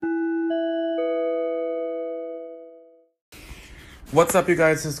What's up, you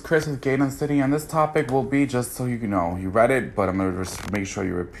guys? It's Chris with Gaydon City, and this topic will be just so you know. You read it, but I'm gonna just make sure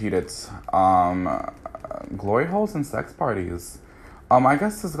you repeat it. Glory holes and sex parties. I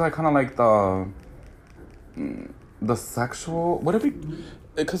guess it's like kind of like the sexual. What if we?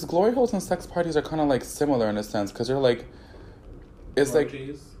 Because glory holes and sex parties are kind of like similar in a sense, because they're like, it's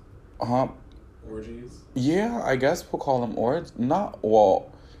Orgies? like, Orgies? yeah, I guess we'll call them not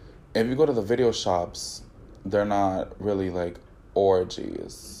well. If you go to the video shops, they're not really like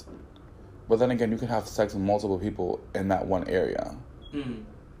orgies. But then again, you can have sex with multiple people in that one area. Mm.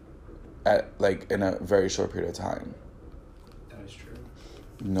 At like in a very short period of time. That is true.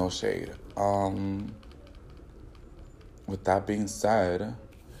 No shade. With that being said,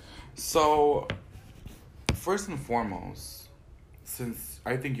 so first and foremost, since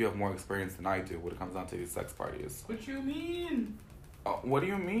I think you have more experience than I do when it comes down to these sex parties. What you mean? What do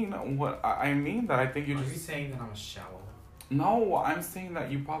you mean? What I mean that I think you Are just. you saying that I'm shallow? No, I'm saying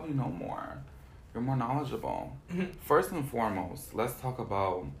that you probably know more. You're more knowledgeable. First and foremost, let's talk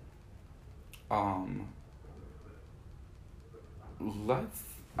about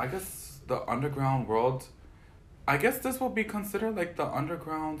I guess the underground world. I guess this will be considered like the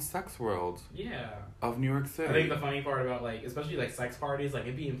underground sex world Yeah. of New York City. I think the funny part about like, especially like sex parties, like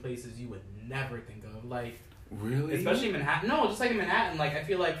it'd be in places you would never think of, like. Really? Especially in Manhattan. No, just like in Manhattan, like I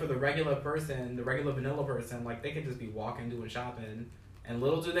feel like for the regular person, the regular vanilla person, like they could just be walking, doing shopping, and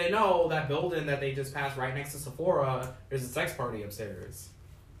little do they know that building that they just passed right next to Sephora, there's a sex party upstairs.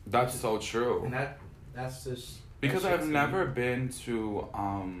 That's so true. And that's just Because that I've shit's never been to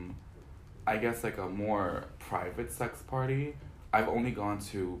I guess like a more private sex party. I've only gone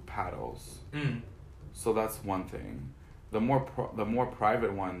to paddles. So that's one thing. The more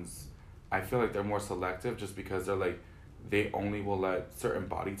private ones, I feel like they're more selective just because they're like, they only will let certain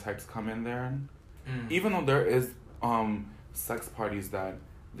body types come in there. Even though there is sex parties that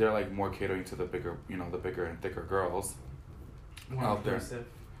they're like more catering to the bigger and thicker girls more out there. inclusive.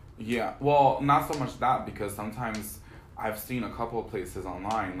 Yeah, well, not so much that, because sometimes I've seen a couple of places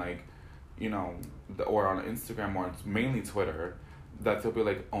online, like, or on Instagram, or it's mainly Twitter, that they'll be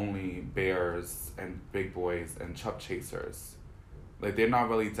like only bears and big boys and chub chasers. Like, they're not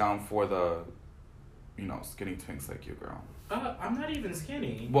really down for the, skinny twinks like you, girl. I'm not even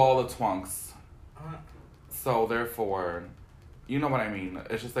skinny. Well, the twunks. Uh, So, therefore, you know what I mean.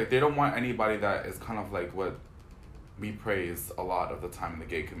 It's just like, they don't want anybody that is kind of like what we praise a lot of the time in the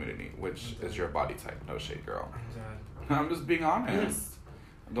gay community, which is your body type. No shade, girl. I'm dead. I'm just being honest.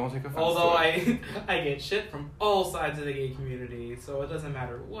 Don't take offense. Although to it. I get shit from all sides of the gay community, so it doesn't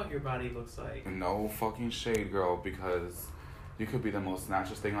matter what your body looks like. No fucking shade, girl, because you could be the most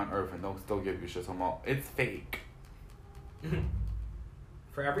natural thing on earth and they'll still give you shit. So it's fake.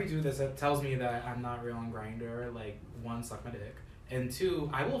 For every dude that tells me that I'm not real on Grindr, like, one, suck my dick, and two,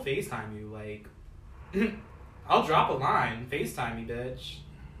 I will FaceTime you, like, I'll drop a line, FaceTime me, bitch,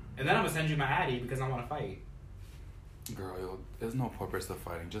 and then I'm gonna send you my addy because I want to fight. Girl, there's no purpose of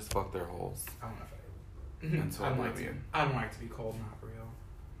fighting. Just fuck their holes. I want to fight. Until oblivion. I don't like to be cold, not real.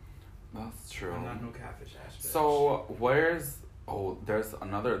 That's true. I'm not no catfish ass bitch. So there's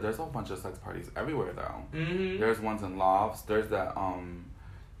a whole bunch of sex parties everywhere though. There's ones in lofts. There's that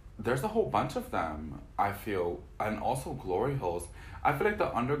there's a whole bunch of them, I feel, and also glory holes. I feel like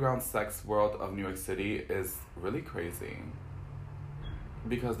the underground sex world of New York City is really crazy.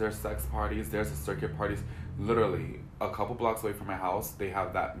 Because there's sex parties, there's a circuit parties. Literally, a couple blocks away from my house, they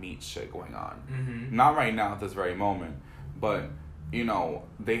have that meat shit going on. Not right now at this very moment, but,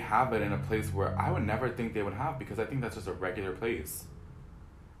 they have it in a place where I would never think they would have, because I think that's just a regular place.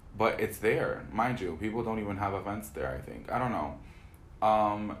 But it's there, mind you. People don't even have events there, I think. I don't know.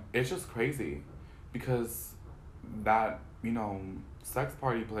 It's just crazy, because that, sex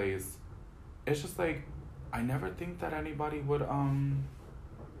party place, it's just like, I never think that anybody would,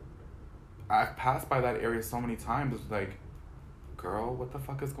 I've passed by that area so many times, it's like, girl, what the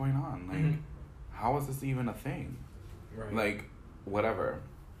fuck is going on? Like, how is this even a thing? Right. Like, whatever.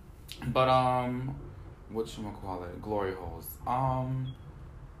 But, whatchamacallit, glory holes.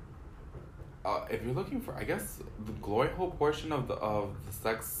 If you're looking for, I guess, the glory hole portion of the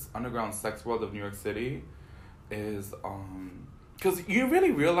underground sex world of New York City is, because you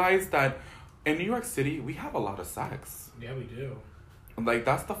really realize that in New York City, we have a lot of sex. Yeah, we do. Like,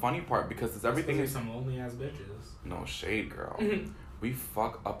 that's the funny part, because it's everything is some lonely ass bitches. No shade, girl. We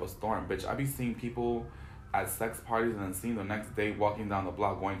fuck up a storm, bitch. I be seeing people at sex parties and then seeing the next day walking down the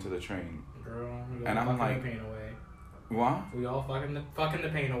block going to the train. Girl, we all And I'm fucking like, the pain away. What? We all fucking the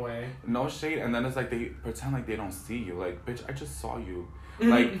pain away. No shade, and then it's like they pretend like they don't see you. Like, bitch, I just saw you.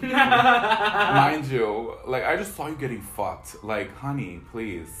 Like, mind you, like, I just saw you getting fucked. Like, honey,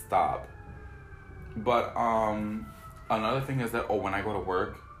 please stop. But another thing is that when I go to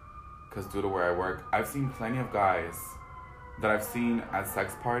work, because due to where I work, I've seen plenty of guys that I've seen at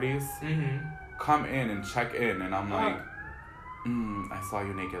sex parties come in and check in, and I'm like, I saw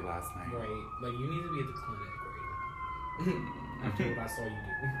you naked last night. Right, like you need to be at the clinic right now. After what I saw you do.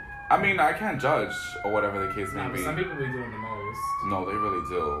 I mean, I can't judge or whatever the case may be. Some people be doing the most. No, they really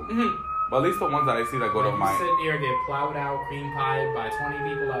do. But at least the ones that I see that go to my... sit here, get plowed out, cream pied by 20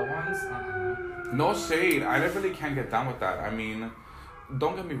 people at once? No shade. I really can't get down with that. I mean,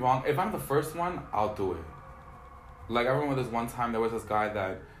 don't get me wrong. If I'm the first one, I'll do it. Like, I remember this one time there was this guy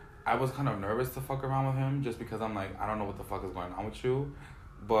that I was kind of nervous to fuck around with him just because I'm like, I don't know what the fuck is going on with you.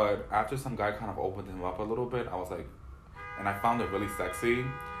 But after some guy kind of opened him up a little bit, I was like... And I found it really sexy.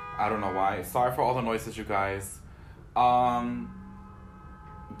 I don't know why. Sorry for all the noises, you guys. Damn,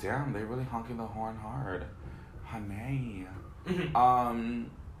 they really honking the horn hard. Honey.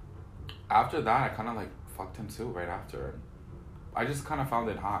 After that, I kind of like fucked him too right after. I just kind of found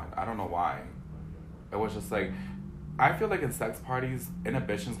it hot. I don't know why. It was just like, I feel like in sex parties,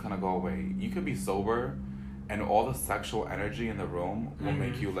 inhibitions kind of go away. You could be sober and all the sexual energy in the room will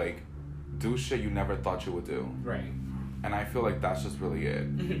make you like do shit you never thought you would do. Right. And I feel like that's just really it.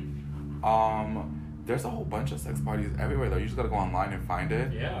 There's a whole bunch of sex parties everywhere though. You just gotta go online and find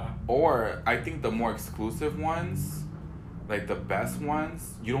it. Yeah. Or I think the more exclusive ones, like the best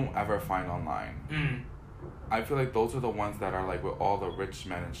ones, you don't ever find online. I feel like those are the ones that are like with all the rich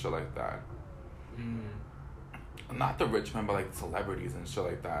men and shit like that. Not the rich men, but like celebrities and shit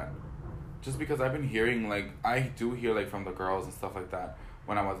like that. Just because I've been hearing, like, I do hear like from the girls and stuff like that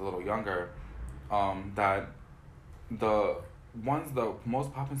when I was a little younger, that the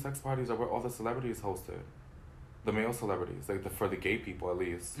most popping sex parties are where all the celebrities hosted. The male celebrities, like for the gay people at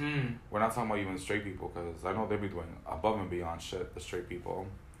least. We're not talking about even straight people, because I know they be doing above and beyond shit, the straight people.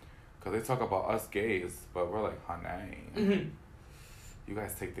 Because they talk about us gays, but we're like, honey, you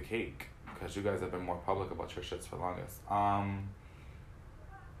guys take the cake. Because you guys have been more public about your shits for the longest.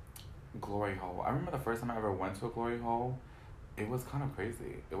 Glory hole. I remember the first time I ever went to a glory hole, it was kind of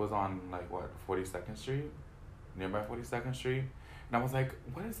crazy. It was on, like, 42nd Street? Nearby 42nd Street. And I was like,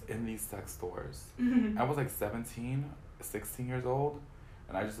 what is in these sex stores? I was like 16 years old.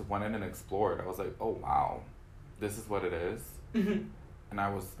 And I just went in and explored. I was like, oh, wow. This is what it is. And I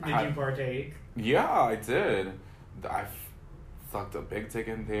was... Did you partake? Yeah, I did. I sucked a big dick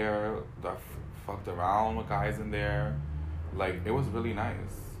in there. I fucked around with guys in there. Like, it was really nice.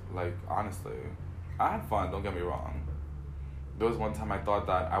 Like, honestly. I had fun, don't get me wrong. There was one time I thought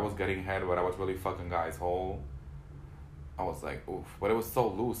that I was getting head, but I was really fucking guys whole. I was like, oof. But it was so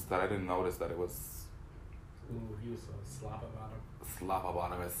loose that I didn't notice that it was... Ooh, he was so slop about him. Slop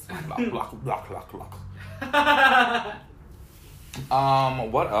about him. It's block.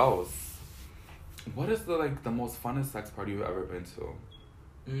 What else? What is the most funnest sex party you've ever been to?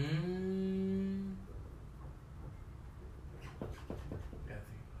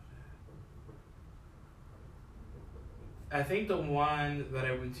 I think the one that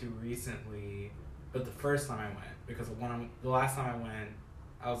I went to recently, but the first time I went, because the last time I went,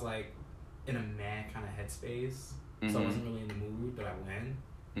 I was like in a mad kind of headspace, so I wasn't really in the mood, but I went.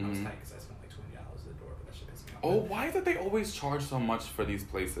 I was tight because I spent like $20 at the door, but that shit pissed me off. Oh, why did they always charge so much for these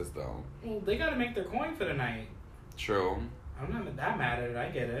places though? Well, they gotta make their coin for the night. True. I'm not that mad at it. I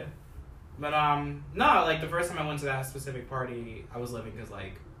get it. But no, like the first time I went to that specific party, I was living because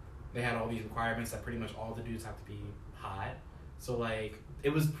like they had all these requirements that pretty much all the dudes have to be hot. So like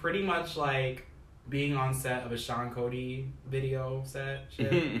it was pretty much like being on set of a Sean Cody video set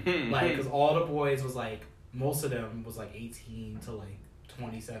shit. Like, because all the boys was like, most of them was like 18 to like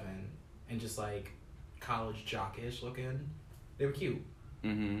 27 and just like college jockish looking. They were cute.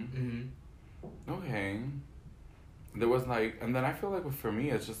 Okay. There was like, and then I feel like for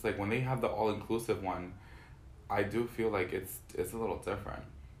me it's just like when they have the all-inclusive one, I do feel like it's a little different.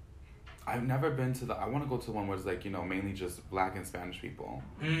 I've never been to I want to go to one where it's like, you know, mainly just Black and Spanish people.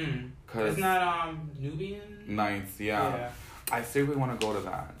 Cause isn't that Nubian? Nice, yeah. I seriously want to go to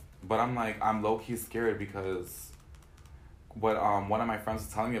that, but I'm like, I'm low key scared because what one of my friends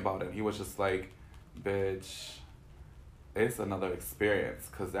was telling me about it. He was just like, bitch, it's another experience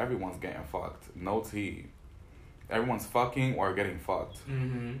because everyone's getting fucked. No tea. Everyone's fucking or getting fucked.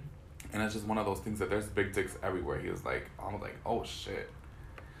 And it's just one of those things that there's big dicks everywhere. He was like, I was like, oh shit.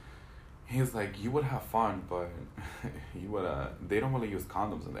 He's like, you would have fun, but you would they don't really use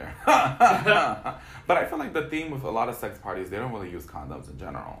condoms in there. But I feel like the theme with a lot of sex parties, they don't really use condoms in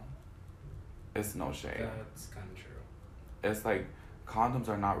general. It's no shade. That's kind of true. It's like, condoms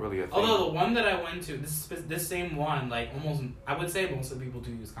are not really a thing. Although the one that I went to, this same one, like almost, I would say most of the people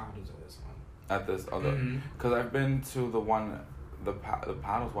do use condoms at this one. At this other, because I've been to the one, the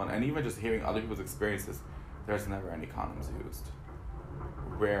paddles one, and even just hearing other people's experiences, there's never any condoms used.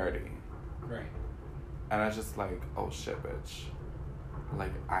 Rarity. Right. And I just like, oh shit, bitch.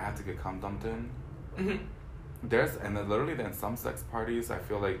 Like, I had to get cum dumped in. And then literally in some sex parties, I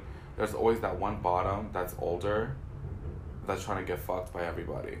feel like there's always that one bottom that's older that's trying to get fucked by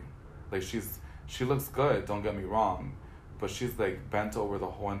everybody. Like, she looks good, don't get me wrong, but she's like bent over the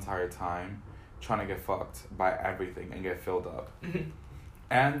whole entire time trying to get fucked by everything and get filled up.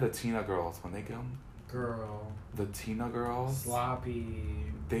 And the Tina girls, when they get the Tina girls, sloppy,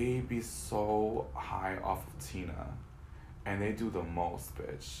 they be so high off of Tina, and they do the most,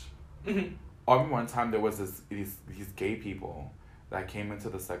 bitch. I remember one time there was these gay people that came into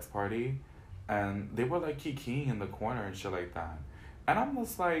the sex party, and they were like kikiing in the corner and shit like that. And I'm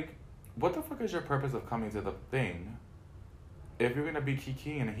just like, what the fuck is your purpose of coming to the thing if you're gonna be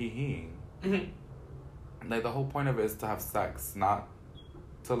kikiing and hee-heeing? Like, the whole point of it is to have sex, not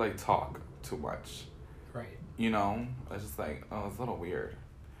to like talk too much. Right. You know? It's just like, oh, it's a little weird.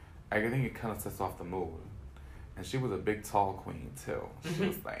 I think it kind of sets off the mood. And she was a big tall queen too. She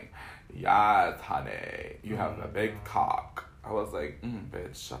was like, yes, honey, you have a big cock. I was like,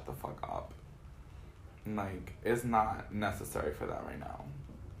 bitch, shut the fuck up. Like, it's not necessary for that right now.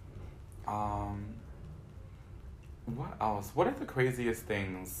 What else? What are the craziest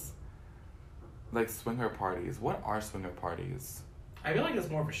things? Like, swinger parties. What are swinger parties? I feel like it's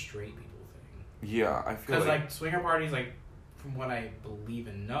more of a straight people thing. Yeah, I feel because like swinger parties, like from what I believe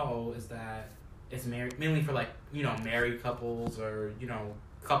and know, is that it's mainly for like, you know, married couples or, you know,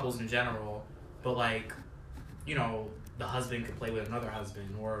 couples in general. But like, you know, the husband could play with another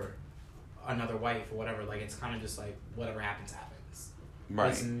husband or another wife or whatever. Like, it's kind of just like whatever happens. Right.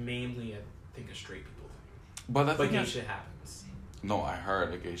 But it's mainly, I think, a straight people thing. But gay shit happens. No, I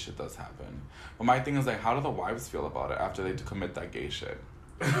heard that gay shit does happen. But my thing is, like, how do the wives feel about it after they commit that gay shit?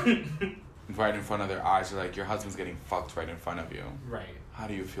 Right in front of their eyes. You're like, your husband's getting fucked right in front of you. Right. How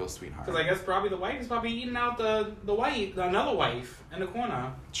do you feel, sweetheart? Because I guess probably the wife is probably eating out another wife in the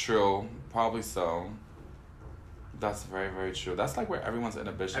corner. True. Probably so. That's very, very true. That's like where everyone's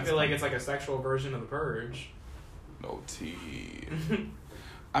inhibitions. I feel like it's like a sexual version of The Purge. No tea.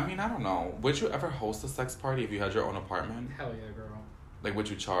 I mean, I don't know. Would you ever host a sex party if you had your own apartment? Hell yeah, girl. Like, would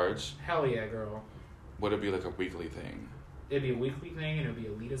you charge? Hell yeah, girl. Would it be like a weekly thing? It'd be a weekly thing, and it'd be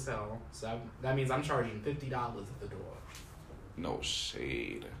elite as hell. So that means I'm charging $50 at the door. No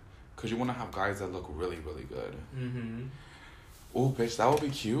shade. Because you want to have guys that look really, really good. Oh, bitch, that would be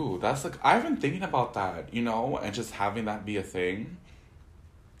cute. That's like, I've been thinking about that, you know, and just having that be a thing.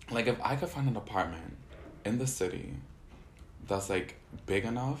 Like, if I could find an apartment in the city that's like big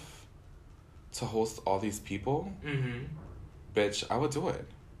enough to host all these people, bitch, I would do it.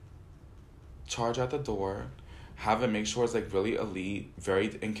 Charge at the door, have it, make sure it's like really elite,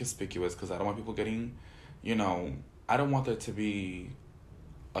 very inconspicuous, because I don't want people getting, you know, I don't want there to be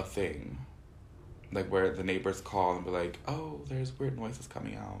a thing like where the neighbors call and be like, oh, there's weird noises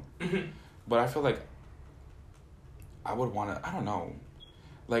coming out. But I feel like I would want to, I don't know.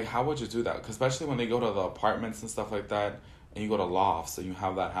 Like, how would you do that? Because especially when they go to the apartments and stuff like that, and you go to lofts and you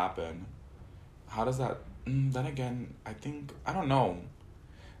have that happen. How does that... then again, I think... I don't know.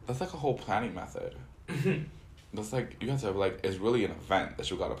 That's like a whole planning method. That's like... You have to, like... It's really an event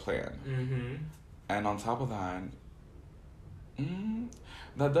that you got to plan. And on top of that...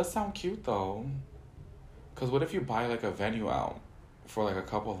 that does sound cute, though. Because what if you buy, like, a venue out for, like, a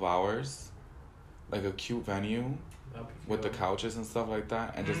couple of hours? Like, a cute venue... with the couches and stuff like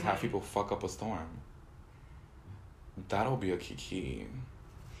that, and just have people fuck up a storm. That'll be a key.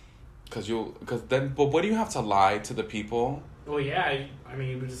 But what do you have to lie to the people? Well, yeah, I mean,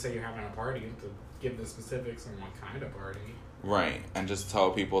 you would just say you're having a party to give the specifics on what kind of party. Right, and just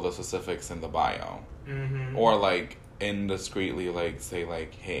tell people the specifics in the bio. Or, like, indiscreetly, like, say,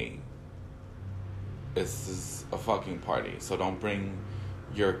 like, hey, this is a fucking party, so don't bring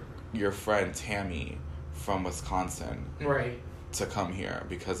your friend Tammy from Wisconsin to come here,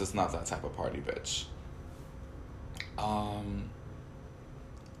 because it's not that type of party, bitch.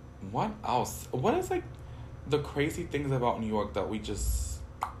 What else? What is like the crazy things about New York that we just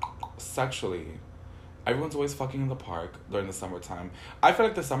sexually, everyone's always fucking in the park during the summertime. I feel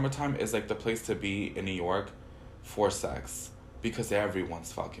like the summertime is like the place to be in New York for sex, because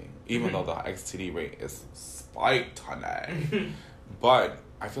everyone's fucking, even though the STD rate is spiked, honey. But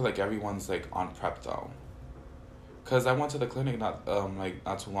I feel like everyone's like on prep though. Cause I went to the clinic not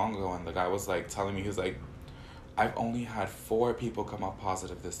too long ago, and the guy was like telling me, he was like, I've only had 4 people come out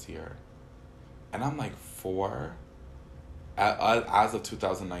positive this year. And I'm like, 4? As of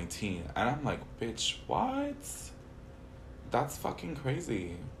 2019. And I'm like, bitch, what? That's fucking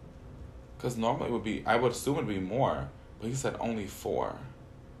crazy. Because normally it would be, I would assume it would be more. But he said only 4.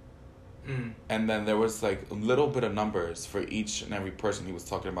 And then there was like a little bit of numbers for each and every person he was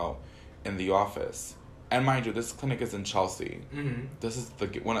talking about in the office. And mind you, this clinic is in Chelsea. This is the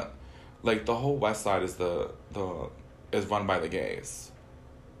one, like the whole West Side is is run by the gays.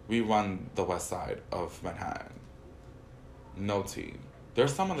 We run the West Side of Manhattan. No tea.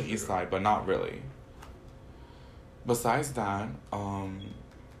 There's some on the East Side, but not really. Besides that,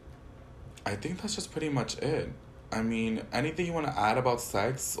 I think that's just pretty much it. I mean, anything you want to add about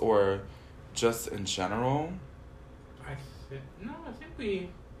sex or just in general? I think we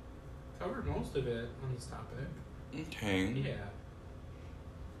covered most of it on this topic. Okay. Yeah.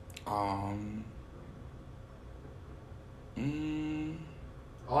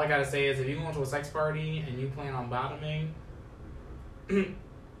 All I gotta say is if you go to a sex party and you plan on bottoming,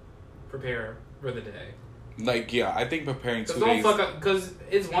 prepare for the day. Like, yeah, I think preparing 2 days... Don't fuck up, because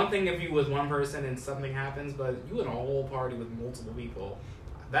it's one thing if you with one person and something happens, but you in a whole party with multiple people,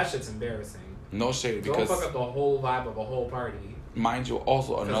 that shit's embarrassing. No shade, because... Don't fuck up the whole vibe of a whole party. Mind you,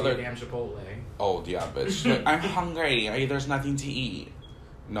 also another... Damn Chipotle. Oh, yeah, bitch. Like, I'm hungry. There's nothing to eat.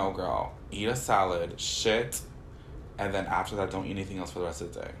 No, girl. Eat a salad, shit, and then after that, don't eat anything else for the rest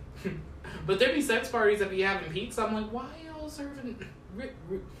of the day. But there be sex parties that be having pizza. I'm like, why y'all serving... Like,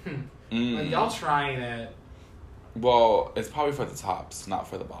 y'all trying it. Well, it's probably for the tops, not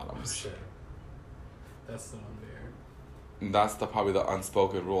for the bottoms. Oh, shit. That's so unfair. That's probably the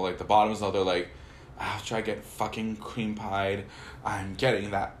unspoken rule. Like, the bottoms know they're like, after I get fucking cream pied, I'm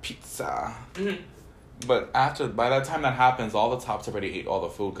getting that pizza. But by that time that happens, all the tops already ate all the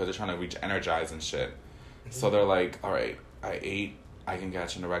food because they're trying to reach energize and shit. So they're like, all right, I ate, I can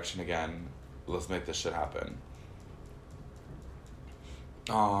catch an erection again. Let's make this shit happen.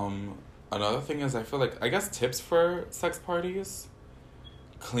 Another thing is, I feel like, I guess tips for sex parties,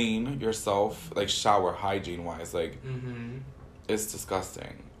 clean yourself, like shower hygiene wise, like, it's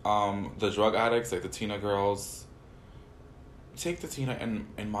disgusting. The drug addicts, like the Tina girls, take the Tina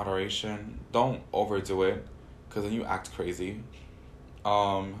in moderation. Don't overdo it, because then you act crazy.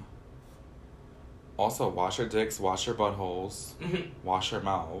 Also, wash your dicks, wash your buttholes, wash your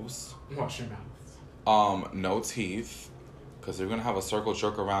mouths. Wash your mouths. No teeth, because you're going to have a circle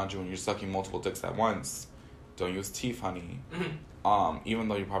jerk around you and you're sucking multiple dicks at once. Don't use teeth, honey. Even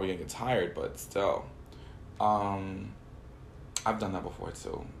though you're probably going to get tired, but still. I've done that before,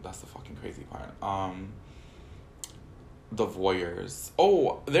 too. That's the fucking crazy part. The voyeurs.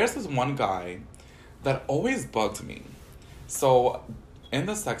 Oh, there's this one guy that always bugged me. So, in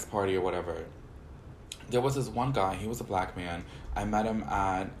the sex party or whatever, there was this one guy. He was a black man. I met him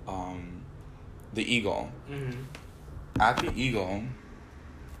at the Eagle. At the Eagle...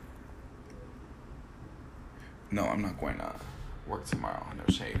 No, I'm not going to work tomorrow. No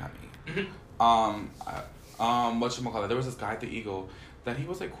shade, honey. Whatchamacallit, there was this guy at the Eagle that he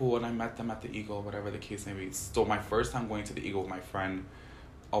was like cool, and I met them at the Eagle, whatever the case may be. So my first time going to the Eagle with my friend,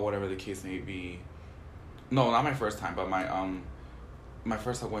 or whatever the case may be. No, not my first time, but my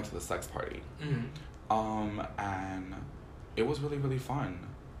first time going to the sex party. And it was really, really fun.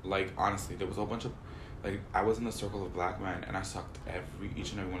 Like, honestly, there was a whole bunch of, like, I was in the circle of black men, and I sucked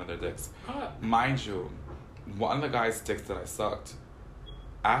each and every one of their dicks. Mind you, one of the guy's dicks that I sucked,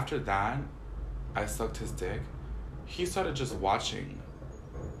 after that, I sucked his dick, he started just watching.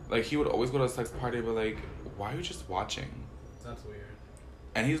 Like, he would always go to a sex party, but like, why are you just watching? That's weird.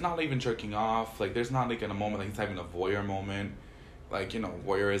 And he's not even jerking off. Like, there's not like in a moment that he's having a voyeur moment. Like, you know,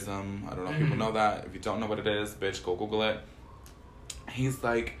 voyeurism. I don't know if people know that. If you don't know what it is, bitch, go Google it. He's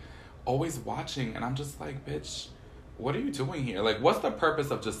like, always watching, and I'm just like, bitch, what are you doing here? Like, what's the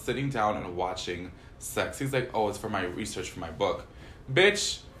purpose of just sitting down and watching sex? He's like, oh, it's for my research for my book.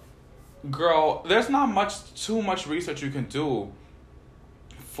 Bitch, girl, there's not too much research you can do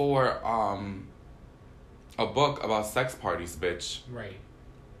for a book about sex parties, bitch. Right.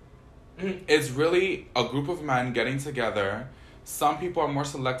 It's really a group of men getting together. Some people are more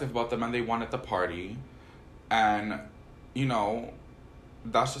selective about the men they want at the party. And, you know,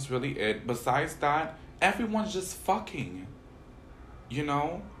 that's just really it. Besides that, everyone's just fucking. You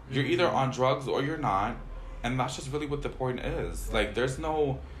know? You're either on drugs or you're not. And that's just really what the point is. Right. Like, there's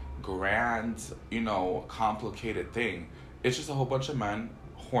no grand, you know, complicated thing. It's just a whole bunch of men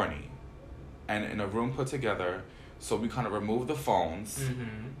horny. And in a room put together. So we kind of remove the phones.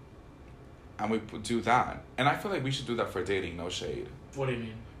 And we do that. And I feel like we should do that for dating, no shade. What do you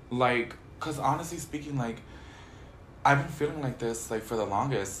mean? Like, because honestly speaking, like, I've been feeling like this, like, for the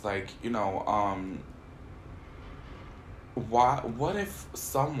longest. Like, you know, what if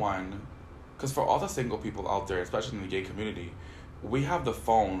someone, because for all the single people out there, especially in the gay community, we have the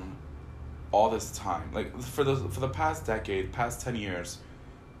phone all this time. Like, for the past decade, past 10 years,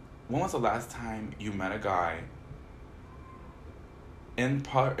 when was the last time you met a guy in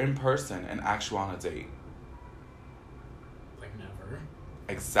person and actually on a date? Like, never.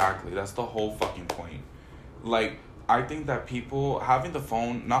 Exactly. That's the whole fucking point. Like, I think that people having the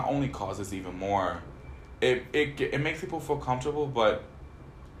phone not only causes even more, it makes people feel comfortable, but,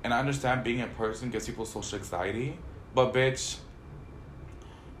 and I understand being in person gives people social anxiety, but bitch,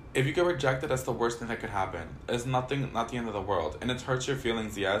 if you get rejected, that's the worst thing that could happen. It's not the end of the world. And it hurts your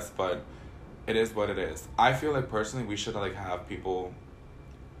feelings, yes, but it is what it is. I feel like, personally, we should, like, have people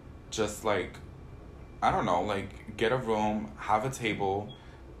just, like, I don't know, like, get a room, have a table,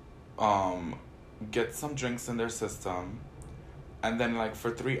 get some drinks in their system, and then, like,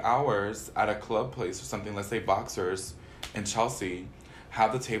 for 3 hours at a club place or something, let's say Boxers in Chelsea,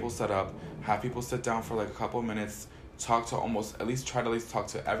 have the table set up, have people sit down for, like, a couple minutes, try to at least talk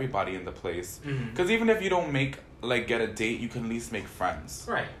to everybody in the place. Because even if you don't get a date, you can at least make friends.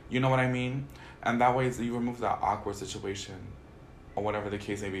 Right. You know what I mean? And that way you remove that awkward situation, or whatever the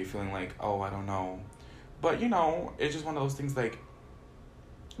case may be, feeling like, oh, I don't know. But, you know, it's just one of those things, like,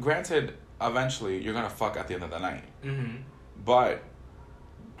 granted, eventually you're gonna fuck at the end of the night. But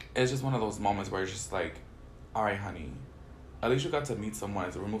it's just one of those moments where you're just like, all right, honey, at least you got to meet someone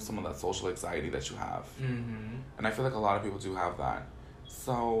to remove some of that social anxiety that you have. And I feel like a lot of people do have that.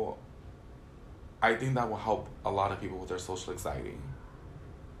 So I think that will help a lot of people with their social anxiety.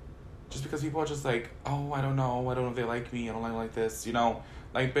 Just because people are just like, oh, I don't know if they like me, I don't like this, you know?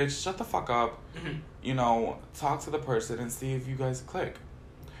 Like, bitch, shut the fuck up. You know, talk to the person and see if you guys click.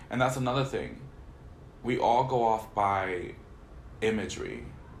 And that's another thing. We all go off by imagery,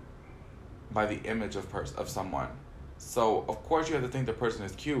 by the image of someone. So, of course, you have to think the person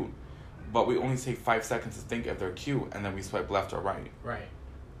is cute, but we only take 5 seconds to think if they're cute, and then we swipe left or right. Right.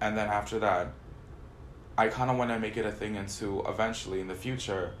 And then after that, I kind of want to make it a thing into, eventually, in the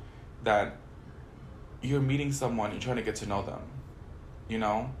future, that you're meeting someone, you're trying to get to know them. You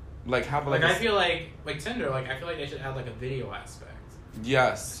know? Like, have like I feel like Tinder, like, I feel like they should have, like, a video aspect.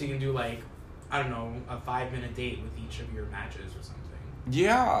 Yes. So you can do, like, I don't know, a 5-minute date with each of your matches or something.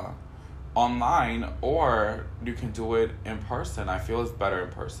 Yeah. Online, or you can do it in person. I feel it's better in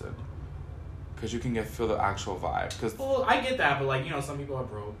person. Because you can feel the actual vibe. Well, I get that, but, like, you know, some people are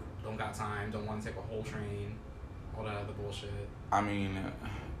broke, don't got time, don't want to take a whole train, all that other bullshit. I mean,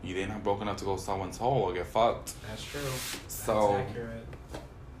 they're not broke enough to go someone's hole or get fucked. That's true. That's accurate.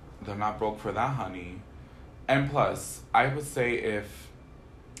 They're not broke for that, honey. And plus, I would say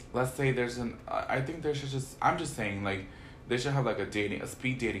let's say I think there should I'm just saying, like, they should have, like, a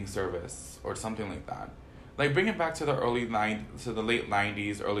speed dating service or something like that. Like, bring it back to the late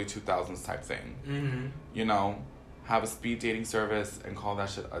 90s, early 2000s type thing. You know, have a speed dating service and call that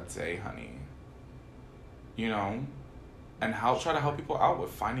shit a day, honey. You know, and try to help people out with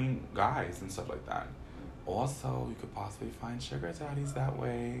finding guys and stuff like that. Also, you could possibly find sugar daddies that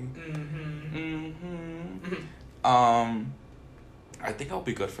way. I think I'll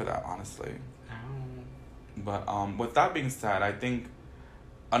be good for that, honestly. But with that being said, I think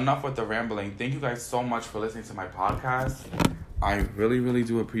enough with the rambling. Thank you guys so much for listening to my podcast. I really, really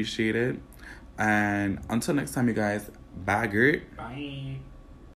do appreciate it. And until next time, you guys, bye, Gert. Bye.